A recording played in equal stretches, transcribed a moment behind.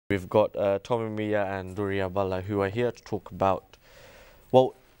We've got Tommy, Miah and Durriya Bhalla who are here to talk about,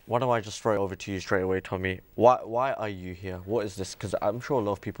 well, why don't I just throw it over to you straight away, Tommy? Why are you here? What is this? Because I'm sure a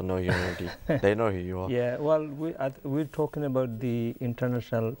lot of people know you already. They know who you are. Yeah, well, we're talking about the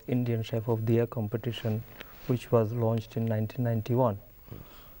International Indian Chef of the Year competition, which was launched in 1991.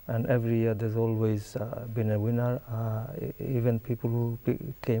 And every year there's always been a winner. Even people who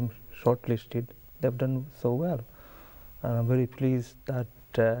became shortlisted, they've done so well. And I'm very pleased that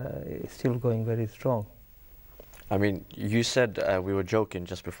it's still going very strong. I mean, you said we were joking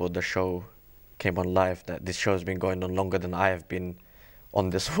just before the show came on live that this show has been going on longer than I have been on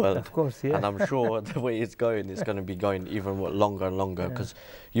this world. Of course, yeah. And I'm sure the way it's going to be going even longer and longer, because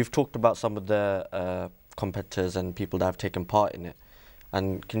you've talked about some of the competitors and people that have taken part in it.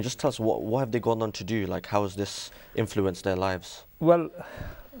 And can you just tell us what have they gone on to do? Like, how has this influenced their lives? Well,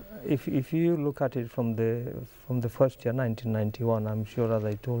 if you look at it from the first year, 1991, I'm sure, as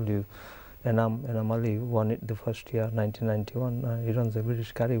I told you, Enam Ali won it the first year, 1991. He runs the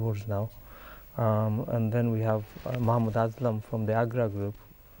British Currywurst now. And then we have Mohammed Aslam from the Agra group.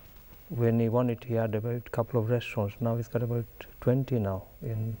 When he won it, he had about a couple of restaurants. Now he's got about 20 now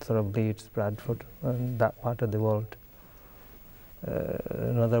in sort of Leeds, Bradford, and that part of the world.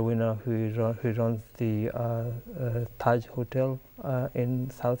 Another winner who runs the Taj Hotel in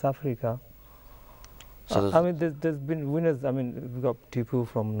South Africa. So I mean, there's been winners. I mean, we've got Tipu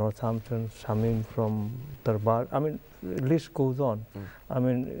from Northampton, Shamim from Darbar. I mean, the list goes on. I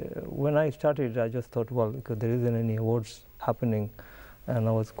mean, when I started, I just thought, well, because there isn't any awards happening, and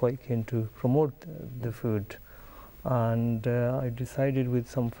I was quite keen to promote the food. And I decided with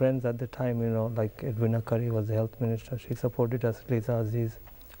some friends at the time, you know, like Edwina Curry was the health minister. She supported us, Lisa Aziz,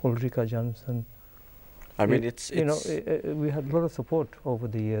 Ulrika Johnson. I mean, we had a lot of support over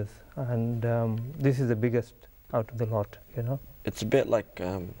the years, and this is the biggest out of the lot, you know. It's a bit like,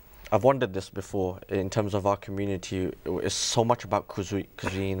 I've wondered this before, in terms of our community, it's so much about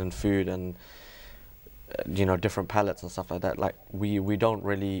cuisine and food and, you know, different palettes and stuff like that. Like, we don't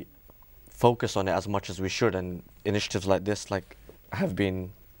really focus on it as much as we should, and initiatives like this have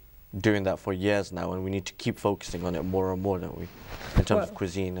been doing that for years now, and we need to keep focusing on it more and more, don't we, in terms of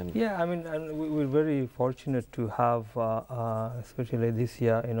cuisine? And yeah, I mean, and we're very fortunate to have, especially this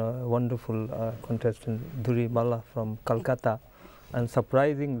year, you know, a wonderful contestant, Durriya Bhalla from Kolkata, and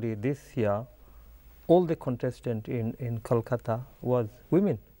surprisingly this year, all the contestants in Kolkata was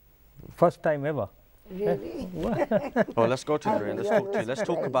women, first time ever. Really? Well, let's go to Durriya. Let's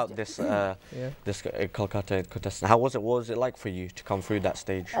talk about this this Kolkata contestant. How was it? What was it like for you to come through that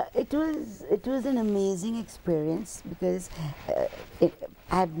stage? It was an amazing experience, because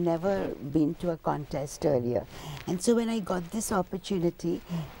I've never been to a contest earlier, and so when I got this opportunity,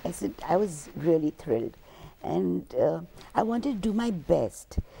 I was really thrilled, and I wanted to do my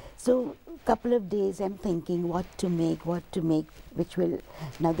best. So couple of days I'm thinking what to make, which will,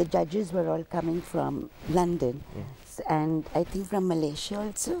 now the judges were all coming from London, and I think from Malaysia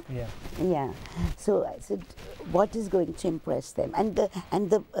also. Yeah. So I said, what is going to impress them? And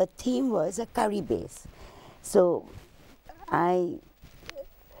the theme was a curry base. So I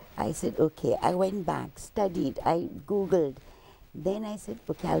said, okay. I went back, studied, I Googled. Then I said,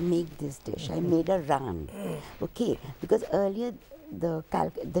 okay, I'll make this dish. I made a ran. Okay, because earlier the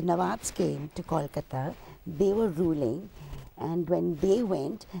Nawabs came to Kolkata, they were ruling, and when they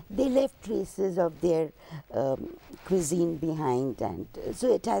went, they left traces of their cuisine behind, and so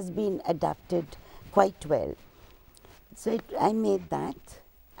it has been adapted quite well. So I made that.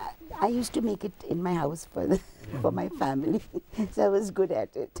 I used to make it in my house for my family, so I was good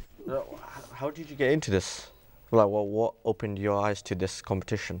at it. How did you get into this? Like, what opened your eyes to this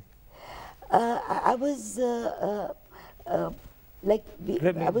competition? Let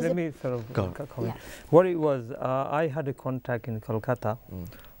me sort of comment. Yeah. What it was, I had a contact in Kolkata,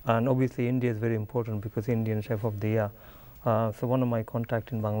 and obviously India is very important because Indian Chef of the Year. So one of my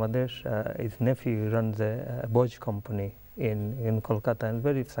contacts in Bangladesh, his nephew runs a Boj company in Kolkata, and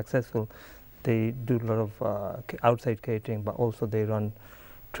very successful. They do a lot of outside catering, but also they run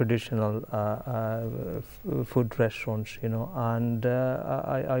traditional food restaurants, you know. And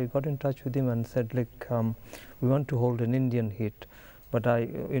I got in touch with him and said, like, we want to hold an Indian hit, but I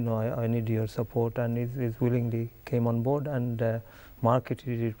need your support, and he's willingly came on board and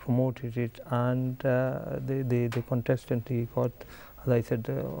marketed it, promoted it, and the contestant, he got, as I said,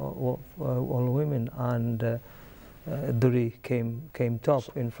 all women, and Durri came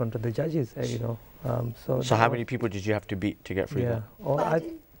top in front of the judges, you know. So how many people did you have to beat to get through that? Oh,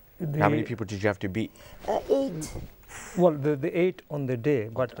 how many people did you have to beat? 8. Well, they ate on the day,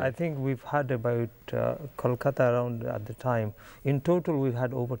 but I think we've had about Kolkata around at the time. In total, we've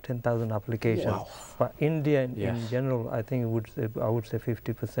had over 10,000 applications. Wow. But India, in general, I think I would say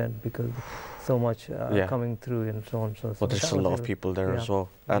 50% because so much coming through and so on. So there's a lot of people there as well.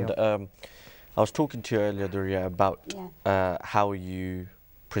 And I was talking to you earlier, Durriya, about how you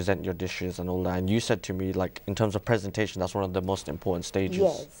present your dishes and all that. And you said to me, like, in terms of presentation, that's one of the most important stages.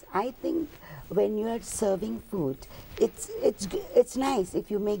 Yes, I think when you are serving food, it's nice if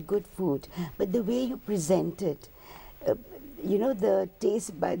you make good food, but the way you present it, you know, the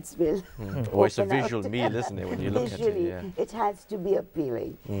taste buds will Well, it's a visual meal, isn't it, when you look at it? It has to be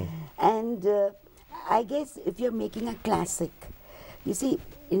appealing. And I guess if you're making a classic, you see,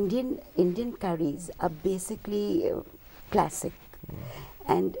 Indian curries are basically classic,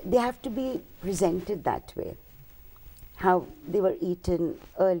 and they have to be presented that way, how they were eaten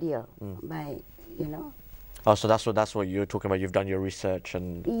earlier by, you know. Oh, so that's what you're talking about. You've done your research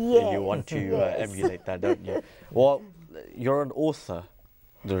and you want to emulate that, don't you? Well, you're an author,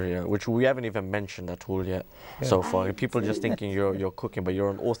 Durriya, which we haven't even mentioned at all yet so far. People just thinking you're cooking, but you're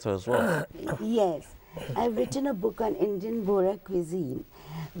an author as well. Yes, I've written a book on Indian Bora cuisine,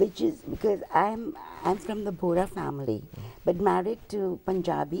 which is because I'm from the Bora family, but married to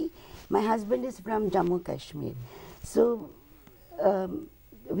Punjabi. My husband is from Jammu Kashmir, so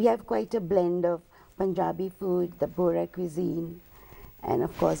we have quite a blend of Punjabi food, the Bora cuisine, and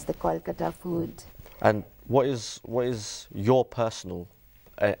of course the Kolkata food. And what is your personal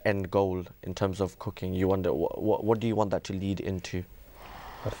end goal in terms of cooking? You wonder what do you want that to lead into?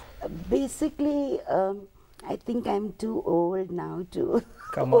 Basically, I think I'm too old now to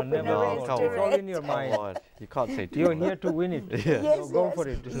come on, open a restaurant. It's all in your mind. Come on. You can't say too You're here to win it. Yes, go for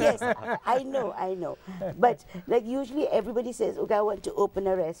it. Yes, I know. But like usually everybody says, okay, I want to open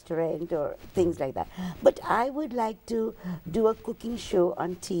a restaurant or things like that. But I would like to do a cooking show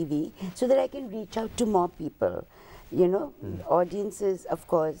on TV so that I can reach out to more people. You know, audiences, of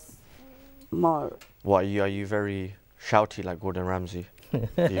course, more. What, are you very shouty like Gordon Ramsay? You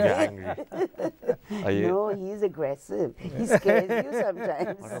get angry? No, he's aggressive. He scares you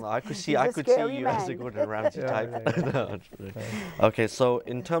sometimes. I don't know. I could see you as a Gordon Ramsay type. Okay, so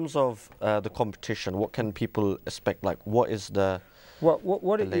in terms of the competition, what can people expect? Like, what is the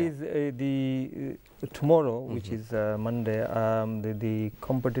tomorrow, which is Monday, the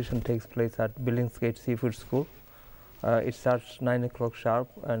competition takes place at Billingsgate Seafood School. It starts 9 o'clock sharp,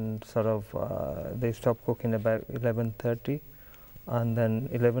 and sort of they stop cooking about 11:30. And then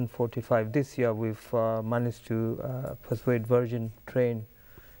 11:45. This year we've managed to persuade Virgin Train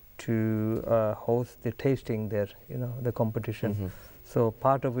to host the tasting there, you know, the competition. So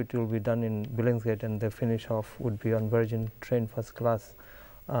part of it will be done in Billingsgate, and the finish off would be on Virgin Train first class,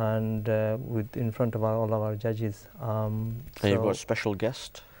 and in front of all of our judges. And you've got a special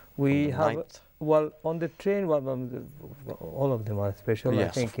guest? We have. Well, on the train, all of them are special, I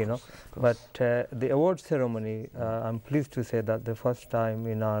think, you know. But the award ceremony, I'm pleased to say that the first time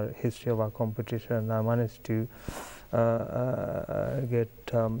in our history of our competition, I managed to get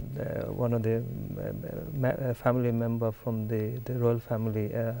one of the family member from the royal family,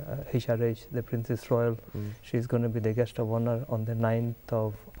 HRH, the Princess Royal. She's going to be the guest of honor on the 9th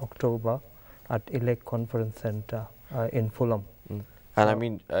of October at Elect Conference Centre in Fulham. And I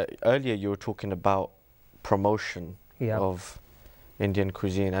mean, earlier you were talking about promotion of Indian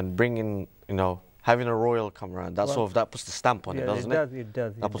cuisine and bringing, you know, having a royal come around. That that puts the stamp on it, doesn't it? It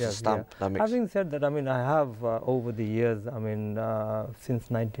does. That puts the stamp. That makes. Having said that, I mean, I have over the years, I mean, since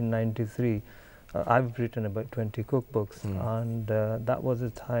 1993, I've written about 20 cookbooks, and that was the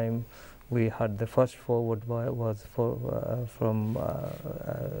time we had the first forward was from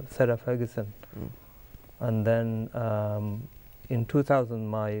Sarah Ferguson, and then. In 2000,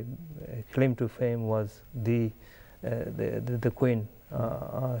 my claim to fame was the Queen.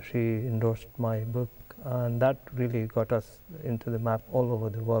 She endorsed my book, and that really got us into the map all over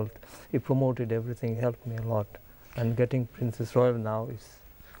the world. It promoted everything, helped me a lot. And getting Princess Royal now is,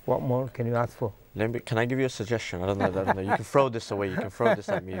 what more can you ask for? Can I give you a suggestion? I don't know. You can throw this away. You can throw this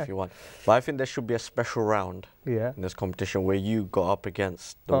at me if you want. But I think there should be a special round in this competition where you go up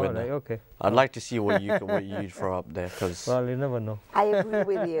against the winner. Right, okay. I'd like to see what you throw up there. Well, you never know. I agree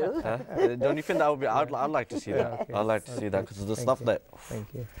with you. Don't you think that would be? I'd like to see that. I'd like to see that because the stuff that.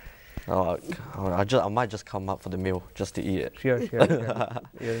 Thank you. I might just come up for the meal just to eat it. Sure.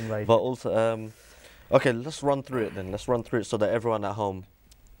 You're invited. But also, okay, let's run through it then. Let's run through it so that everyone at home.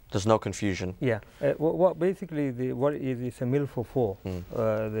 There's no confusion. Yeah. Basically, what is a meal for four.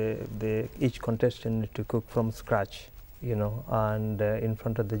 Each contestant need to cook from scratch. you know, and in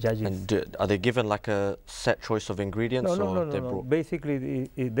front of the judges. And are they given like a set choice of ingredients? No. Basically,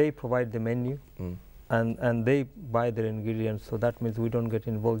 they provide the menu, and they buy their ingredients. So that means we don't get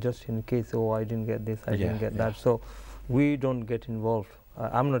involved just in case, oh, I didn't get this, I didn't get that. So we don't get involved.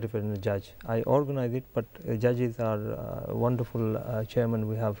 I'm not even a judge. I organize it, but judges are wonderful chairman.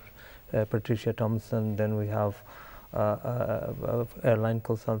 We have Patricia Thompson, then we have airline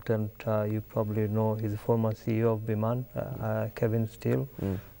consultant, you probably know, he's a former CEO of Biman, Kevin Steele.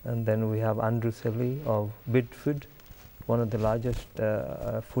 And then we have Andrew Selly of Bidfood, one of the largest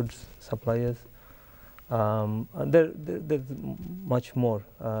food suppliers. And there's much more.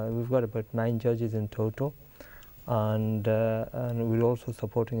 We've got about 9 judges in total. And we're also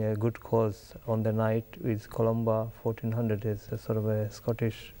supporting a good cause on the night with Columba 1400. Is a sort of a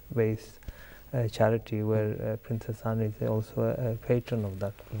Scottish-based charity where Princess Anne is also a patron of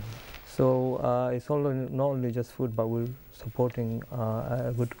that. So it's not only just food, but we're supporting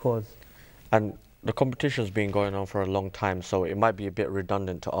a good cause. And the competition's been going on for a long time, so it might be a bit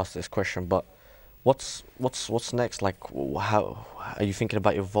redundant to ask this question, but what's next? Like, how are you thinking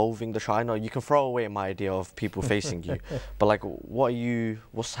about evolving the show? I know you can throw away my idea of people facing you, but like,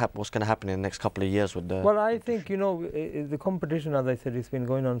 what's going to happen in the next couple of years with the? Well, I think, you know, the competition, as I said, it's been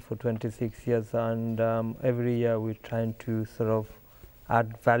going on for 26 years, and every year we're trying to sort of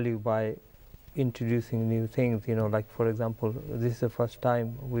add value by introducing new things. You know, like for example, this is the first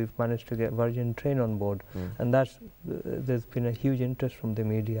time we've managed to get Virgin Train on board, and there's been a huge interest from the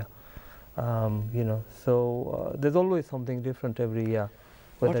media. You know, so there's always something different every year,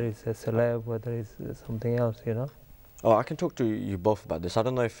 whether it's a celeb, whether it's something else, you know. Oh, I can talk to you both about this. I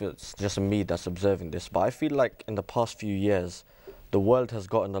don't know if it's just me that's observing this, but I feel like in the past few years, the world has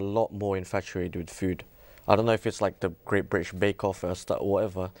gotten a lot more infatuated with food. I don't know if it's like the Great British Bake Off or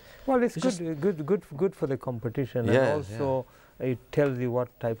whatever. Well, it's good for the competition, and also it tells you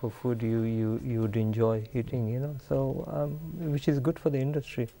what type of food you would enjoy eating, you know. So which is good for the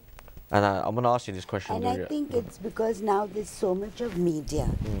industry. And I'm going to ask you this question. And I think it's because now there's so much of media.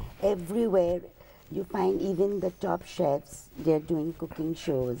 Everywhere you find even the top chefs, they're doing cooking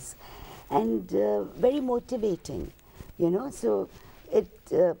shows. And very motivating, you know. So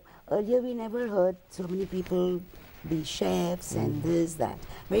earlier we never heard so many people be chefs and this, that.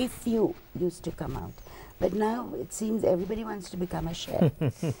 Very few used to come out. But now it seems everybody wants to become a chef.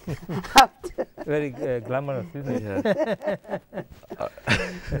 Very glamorous, isn't it?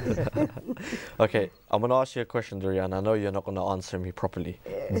 Okay, I'm going to ask you a question, Durriya, and I know you're not going to answer me properly,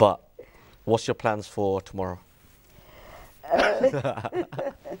 but what's your plans for tomorrow?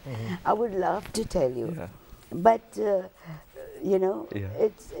 I would love to tell you, but you know,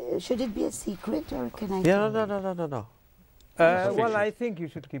 should it be a secret or can I? No. Well, I think you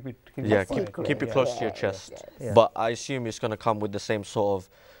should keep it. Keep it close to your chest. But I assume it's going to come with the same sort of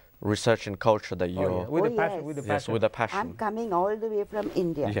research and culture that you're... With the passion. With a passion. I'm coming all the way from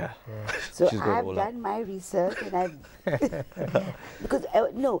India. So I've done my research, and I've... because,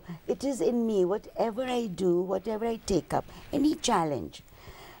 no, it is in me. Whatever I do, whatever I take up, any challenge,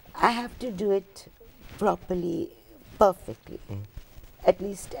 I have to do it properly, perfectly. At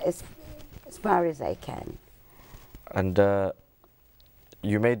least as far as I can. And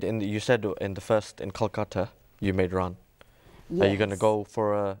you said in Kolkata, you made run. Yes. Are you going to go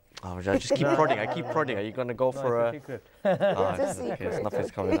for a... Oh, I just keep prodding. I keep prodding. Are you going to go for a... Secret. It's a secret. Okay,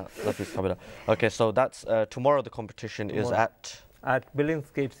 nothing's coming out. Nothing's coming out. Okay, so that's tomorrow. The competition is at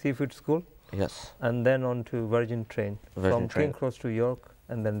Billingsgate Seafood School. Yes. And then on to Virgin Train from King Cross to York,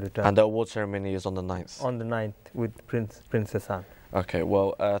 and then return. And the award ceremony is on the 9th. On the 9th with Princess Anne. Okay,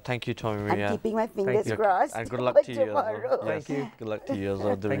 well, thank you, Tommy Miah. I'm keeping my fingers crossed. And good luck to you. Tomorrow. Thank you. Good luck to you as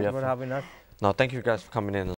well, Durriya. Thank you for having us. No, thank you guys for coming in.